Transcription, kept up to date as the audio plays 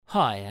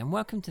Hi, and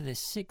welcome to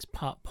this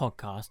 6-part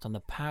podcast on the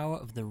power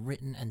of the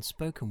written and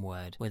spoken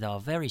word with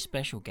our very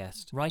special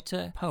guest,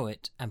 writer,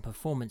 poet, and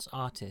performance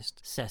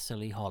artist,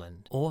 Cecily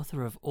Holland,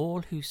 author of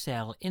All Who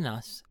Sail in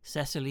Us.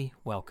 Cecily,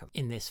 welcome.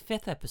 In this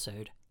 5th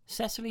episode,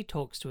 Cecily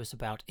talks to us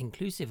about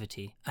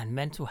inclusivity and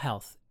mental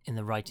health in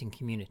the writing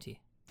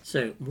community.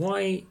 So,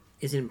 why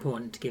is it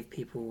important to give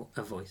people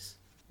a voice?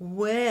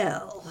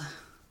 Well,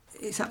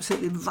 it's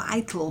absolutely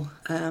vital,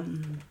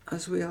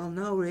 as we all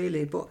know,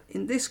 really. But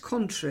in this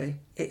country,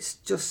 it's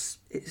just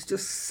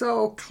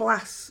so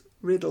class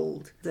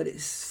riddled that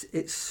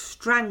it's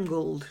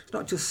strangled. It's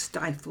not just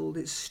stifled;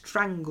 it's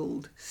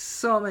strangled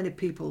so many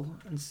people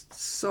and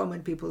so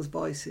many people's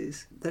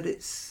voices that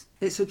it's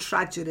a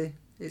tragedy.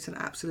 It's an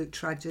absolute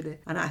tragedy,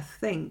 and I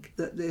think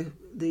that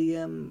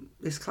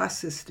this class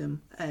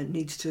system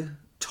needs to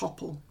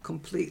topple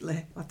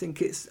completely. I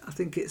think it's I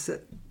think it's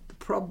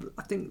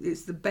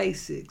the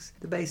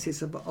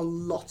basis of a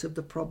lot of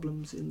the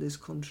problems in this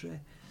country,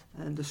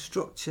 and the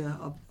structure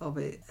of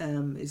it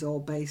is all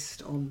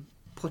based on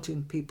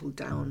putting people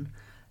down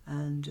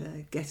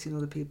and getting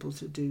other people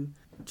to do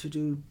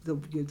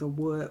the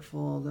work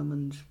for them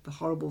and the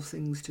horrible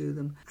things to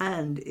them,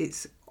 and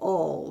it's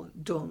all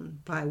done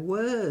by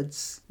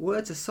words.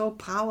 Words are so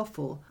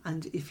powerful,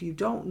 and if you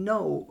don't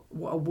know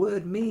what a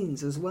word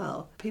means as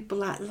well, people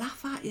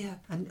laugh at you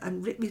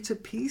and rip you to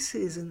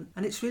pieces, and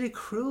it's really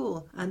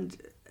cruel. And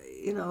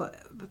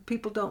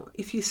people don't,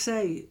 if you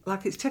say,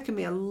 like, it's taken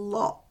me a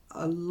lot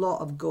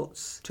of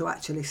guts to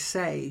actually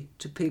say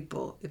to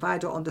people, if I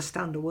don't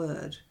understand a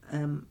word,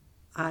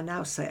 I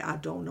now say, I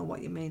don't know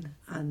what you mean.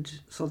 And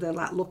so they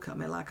look at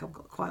me like I've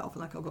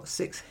got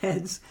 6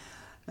 heads.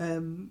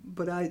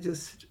 But I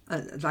just,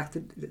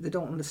 they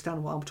don't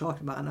understand what I'm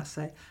talking about. And I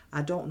say,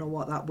 I don't know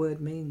what that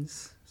word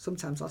means.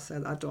 Sometimes I'll say,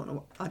 I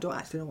don't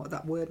actually know what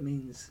that word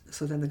means.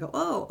 So then they go,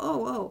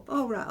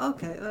 oh, right,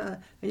 okay.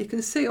 And you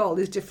can see all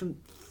these different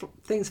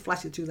things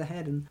flashing through their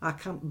head, and I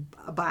can't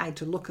abide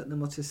to look at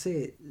them or to see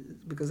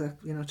it because,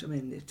 you know what I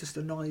mean, it just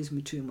annoys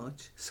me too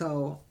much.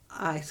 So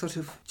I sort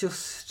of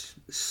just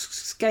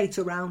skate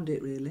around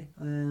it, really.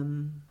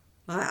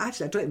 I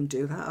don't even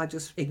do that. I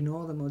just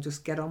ignore them or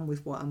just get on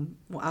with what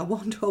I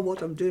want or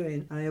what I'm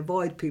doing. I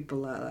avoid people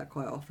like that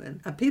quite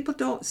often. And people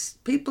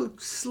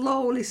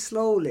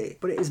slowly,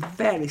 but it is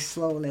very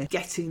slowly,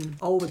 getting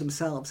over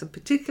themselves. And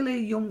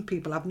particularly young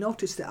people. I've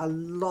noticed it a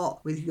lot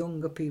with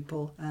younger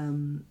people.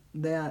 And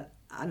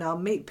I'll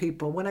meet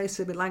people, when I used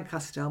to be in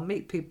Lancaster, I'll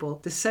meet people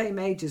the same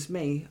age as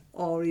me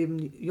or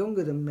even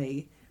younger than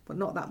me, but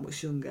not that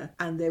much younger,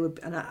 and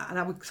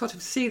I would sort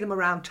of see them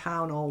around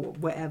town or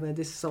whatever,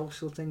 this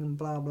social thing and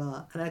blah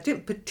blah, and I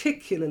didn't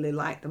particularly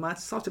like them. I'd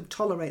sort of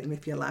tolerate them,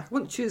 if you like. I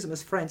wouldn't choose them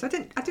as friends. I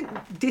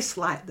didn't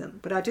dislike them,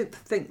 but I didn't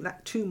think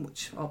that too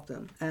much of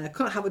them. I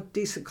couldn't have a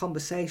decent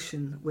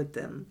conversation with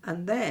them,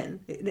 and then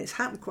it's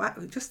happened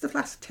quite just the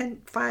last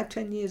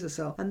 5-10 years or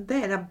so, and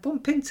then I'd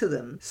bump into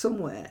them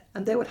somewhere,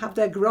 and they would have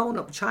their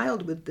grown-up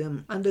child with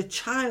them, and the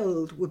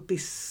child would be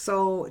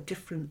so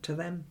different to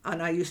them,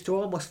 and I used to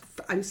almost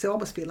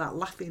feel like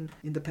laughing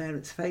in the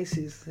parents'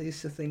 faces. I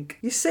used to think,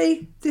 you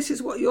see, this is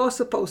what you're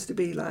supposed to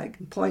be like,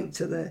 and point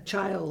to the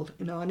child,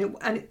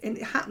 and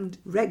it happened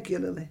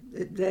regularly.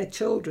 Their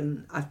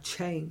children have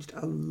changed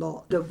a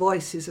lot. Their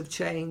voices have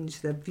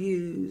changed, their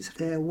views,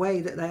 their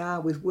way that they are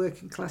with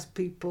working class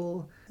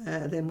people.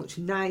 They're much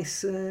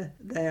nicer.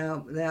 They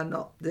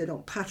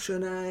don't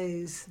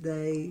patronise.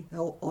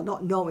 Or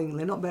not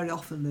knowingly, not very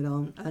often they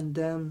don't.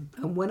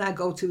 And when I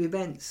go to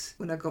events,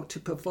 when I go to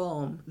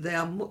perform, they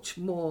are much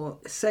more.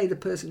 Say the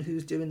person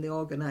who's doing the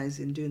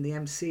organising, doing the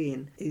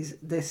MCing,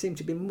 they seem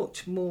to be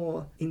much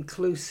more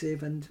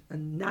inclusive and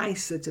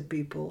nicer to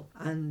people.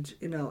 And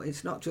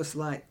it's not just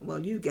like,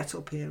 well, you get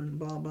up here and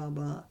blah blah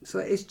blah. So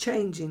it's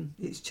changing.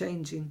 It's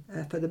changing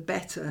for the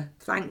better,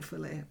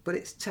 thankfully. But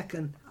it's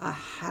taken a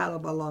hell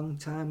of a long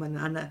time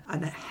and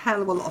a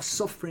hell of a lot of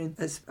suffering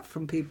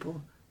from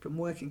people, from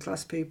working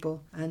class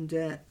people, and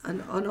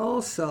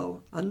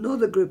also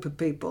another group of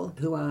people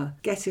who are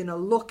getting or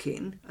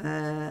looking,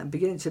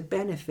 beginning to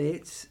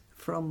benefit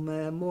from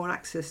more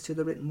access to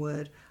the written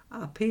word,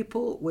 are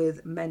people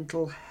with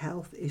mental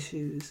health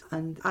issues.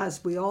 And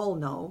as we all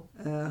know,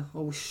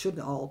 or we should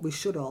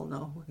all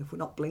know, if we're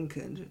not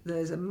blinkered,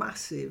 there's a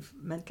massive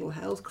mental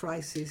health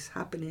crisis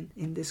happening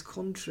in this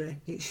country.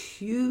 It's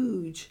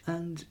huge,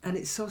 and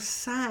it's so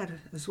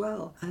sad as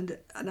well. And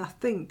I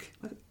think,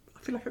 I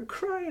feel like I'm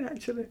crying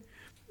actually.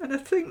 And I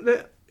think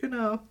that,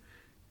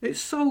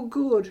 it's so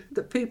good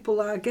that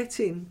people are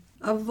getting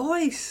a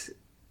voice.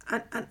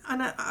 And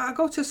I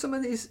go to some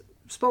of these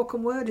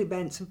spoken word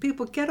events, and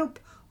people get up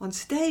on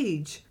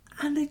stage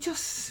and they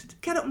just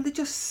get up and they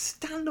just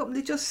stand up and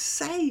they just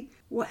say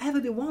whatever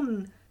they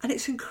want, and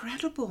it's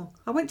incredible.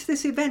 I went to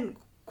this event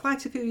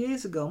quite a few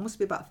years ago, must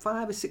be about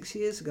 5 or 6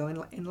 years ago,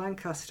 in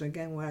Lancaster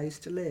again, where I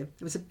used to live.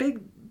 It was a big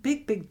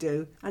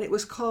do, and it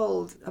was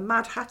called a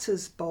Mad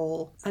Hatter's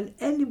Ball, and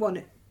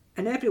anyone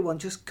and everyone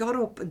just got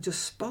up and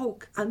just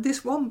spoke. And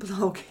this one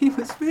bloke, he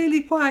was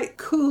really quite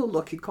cool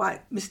looking,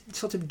 quite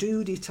sort of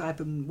duty type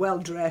and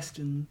well-dressed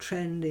and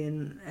trendy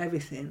and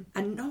everything.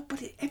 And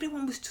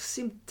everyone was just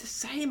seemed the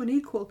same and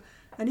equal.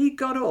 And he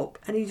got up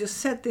and he just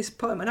said this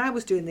poem, and I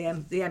was doing the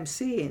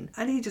MCing,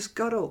 and he just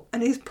got up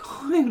and his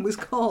poem was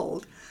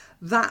called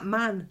That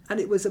Man, and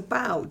it was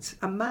about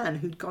a man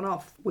who'd gone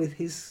off with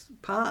his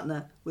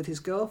partner, with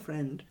his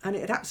girlfriend, and it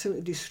had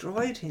absolutely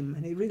destroyed him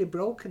and it really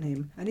broken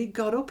him. And he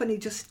got up and he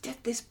just did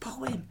this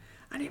poem,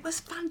 and it was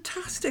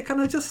fantastic. And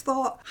I just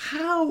thought,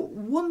 how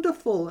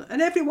wonderful.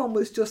 And everyone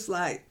was just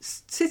like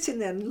sitting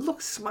there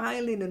and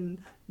smiling and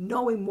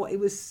knowing what he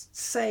was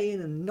saying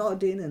and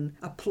nodding and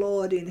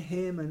applauding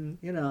him and,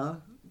 you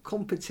know,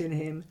 comforting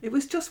him. It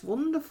was just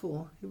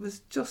wonderful. It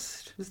was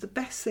the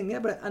best thing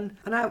ever. And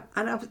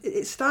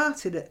it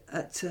started at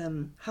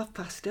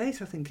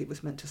 8:30, I think it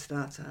was meant to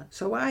start at.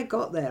 So I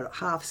got there at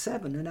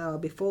 7:30, an hour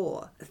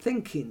before,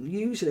 thinking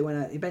usually when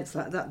events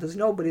like that, there's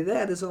nobody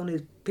there. There's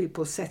only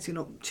people setting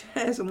up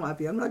chairs and what have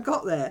you. And when I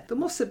got there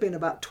must have been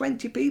about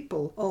 20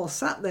 people all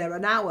sat there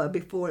an hour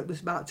before it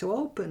was about to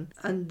open.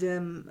 And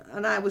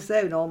I was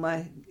there in all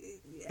my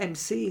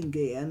MCing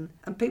gear,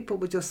 and people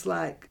were just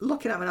like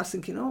looking at me, and I was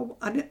thinking,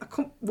 I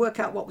couldn't work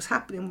out what was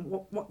happening,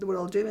 what they were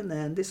all doing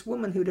there. And this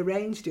woman who'd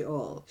arranged it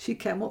all, she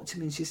came up to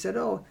me and she said,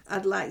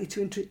 I'd like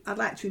to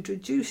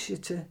introduce you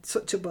to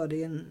such a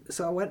body. And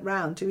so I went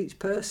round to each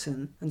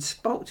person and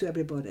spoke to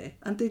everybody,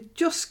 and they'd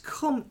just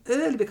come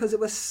early because they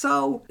were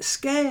so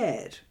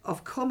scared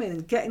of coming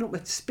and getting up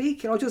and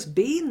speaking or just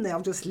being there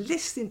or just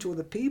listening to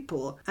other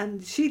people. And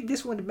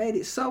this one had made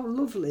it so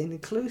lovely and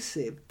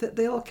inclusive that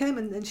they all came,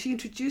 and she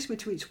introduced me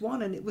to each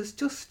one, and it was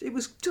just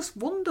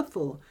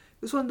wonderful.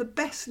 It was one of the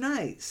best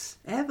nights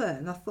ever.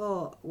 And I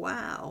thought,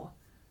 wow,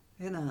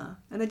 you know.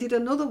 And I did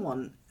another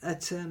one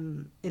at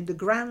in the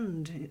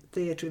Grand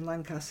Theatre in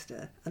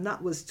Lancaster, and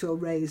that was to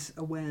raise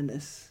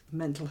awareness of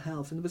mental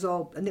health. And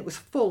it was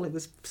full. It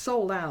was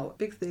sold out,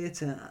 big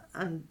theatre,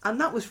 and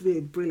that was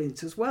really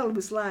brilliant as well. It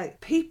was like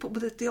people,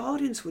 but the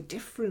audience were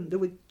different. They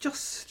were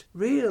just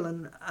real,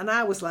 and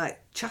I was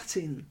like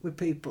chatting with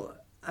people.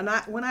 And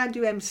when I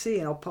do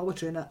MCing or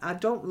poetry, and I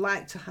don't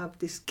like to have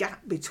this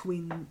gap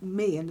between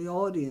me and the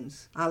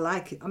audience. I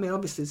like it. I mean,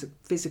 obviously it's a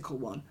physical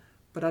one,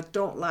 but I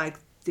don't like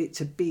it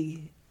to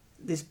be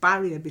this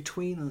barrier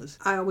between us.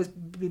 I always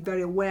be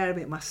very aware of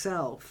it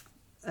myself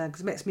because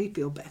it makes me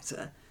feel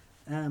better,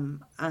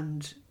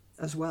 and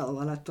as well.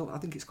 And I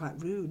think it's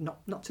quite rude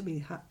not to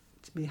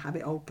have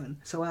it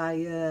open. So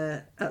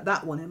I at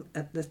that one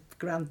at the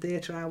Grand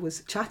Theatre, I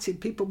was chatting.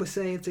 People were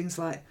saying things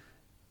like,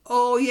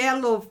 "Oh yeah,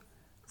 love.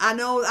 I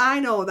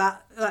know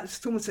that."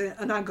 That's someone saying,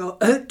 and I go,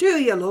 "Do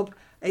you, love?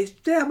 It's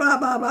blah blah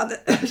blah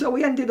blah." So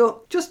we ended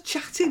up just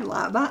chatting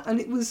like that, and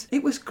it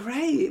was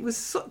great. It was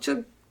such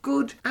a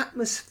good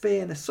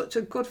atmosphere and such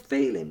a good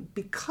feeling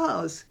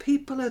because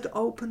people had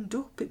opened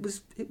up. It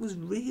was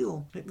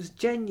real. It was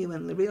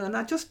genuinely real, and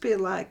I just feel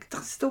like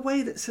that's the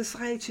way that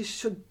society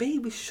should be.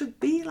 We should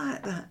be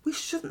like that. We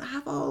shouldn't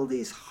have all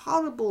these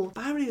horrible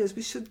barriers.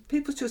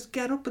 People just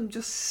get up and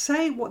just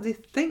say what they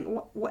think,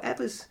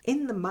 whatever's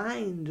in the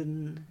mind,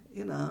 and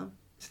you know,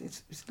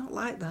 it's not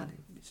like that.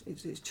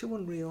 It's too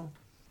unreal.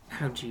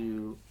 How do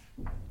you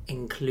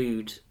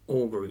include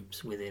all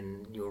groups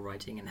within your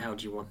writing, and how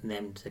do you want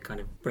them to kind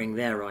of bring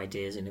their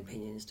ideas and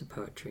opinions to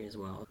poetry as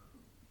well?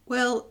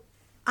 Well,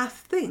 I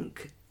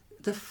think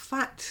the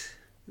fact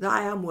that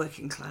I am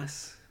working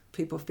class,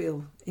 people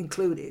feel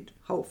included,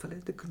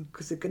 hopefully,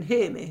 because they can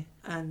hear me,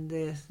 and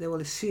they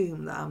will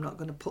assume that I'm not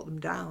going to put them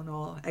down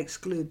or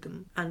exclude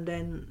them. And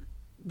then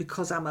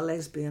because I'm a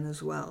lesbian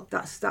as well,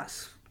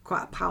 that's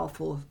quite a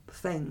powerful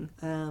thing,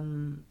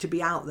 to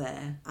be out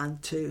there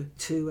and to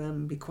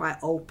be quite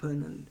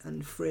open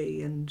and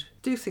free. And I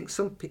do think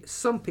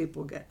some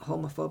people get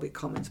homophobic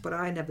comments, but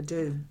I never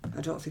do.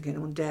 I don't think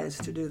anyone dares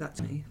to do that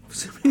to me.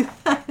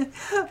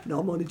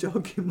 No, I'm only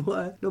joking.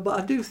 No, but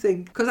I do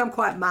think, because I'm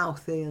quite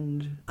mouthy,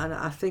 and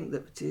I think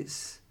that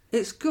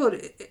it's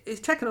good.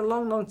 It's taken a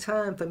long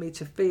time for me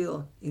to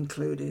feel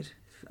included.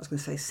 I was going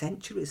to say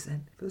centuries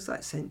then. It feels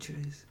like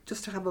centuries.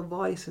 Just to have a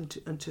voice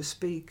and to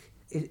speak.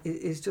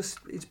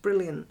 It's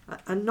brilliant.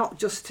 And not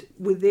just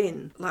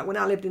within, like when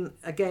I lived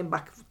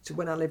back to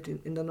when I lived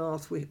in the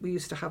north, we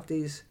used to have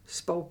these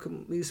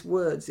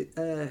words,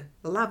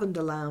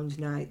 lavender lounge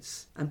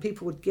nights, and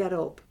people would get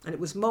up, and it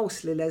was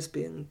mostly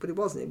lesbian, but it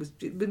wasn't,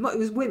 it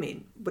was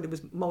women, but it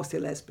was mostly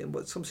lesbian,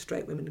 but some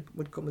straight women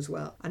would come as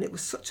well. And it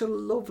was such a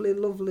lovely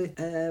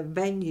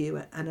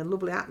venue and a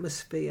lovely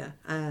atmosphere.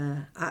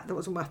 That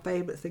was one of my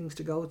favourite things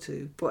to go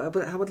to, but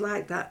I would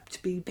like that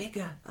to be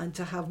bigger and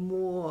to have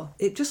more.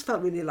 It just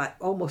felt really like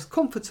almost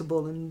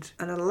comfortable and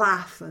a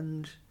laugh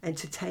and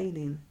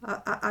entertaining.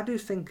 I do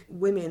think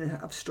women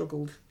have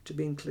struggled to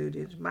be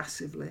included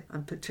massively,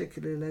 and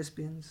particularly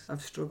lesbians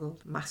have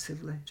struggled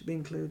massively to be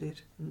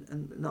included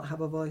and not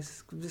have a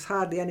voice. There's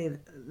hardly any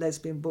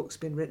lesbian books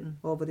been written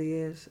over the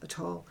years at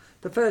all.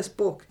 The first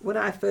book, when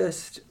I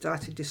first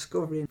started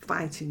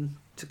fighting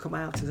to come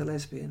out as a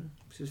lesbian,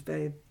 which was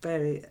very,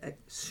 very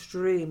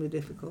extremely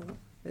difficult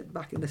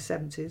back in the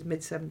 70s,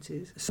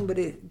 mid-70s.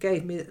 Somebody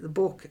gave me the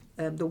book,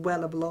 The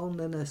Well of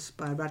Loneliness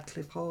by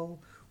Radcliffe Hall,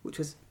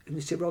 which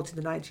she wrote in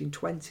the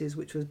 1920s,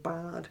 which was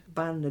banned,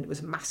 and it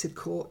was a massive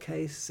court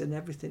case and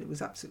everything. It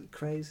was absolutely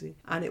crazy.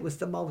 And it was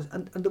the most,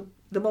 and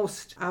the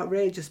most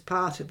outrageous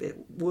part of it,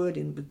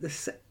 wording,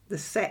 the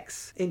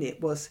sex in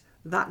it was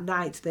that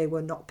night they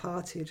were not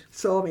parted.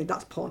 So, I mean,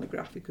 that's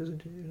pornographic,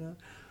 isn't it, you know?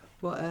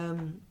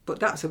 But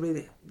that's a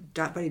really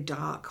very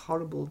dark,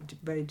 horrible,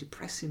 very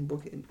depressing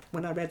book. And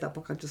when I read that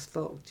book, I just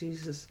thought,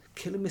 Jesus,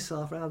 killing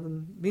myself rather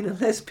than being a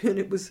lesbian.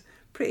 It was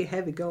pretty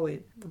heavy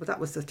going, but that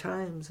was the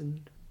times,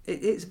 and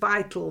it's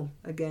vital,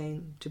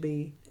 again, to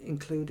be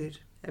included.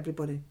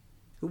 Everybody,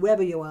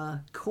 whoever you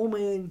are, come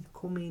in.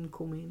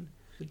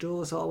 The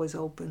door's always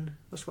open.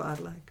 That's what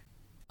I'd like.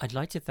 I'd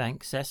like to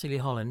thank Cecily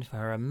Holland for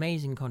her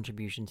amazing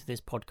contribution to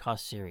this podcast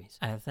series,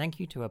 and a thank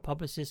you to her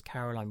publicist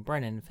Caroline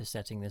Brennan for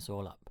setting this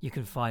all up. You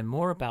can find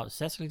more about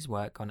Cecily's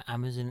work on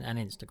Amazon and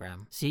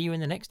Instagram. See you in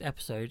the next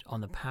episode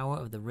on the power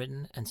of the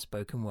written and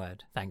spoken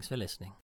word. Thanks for listening.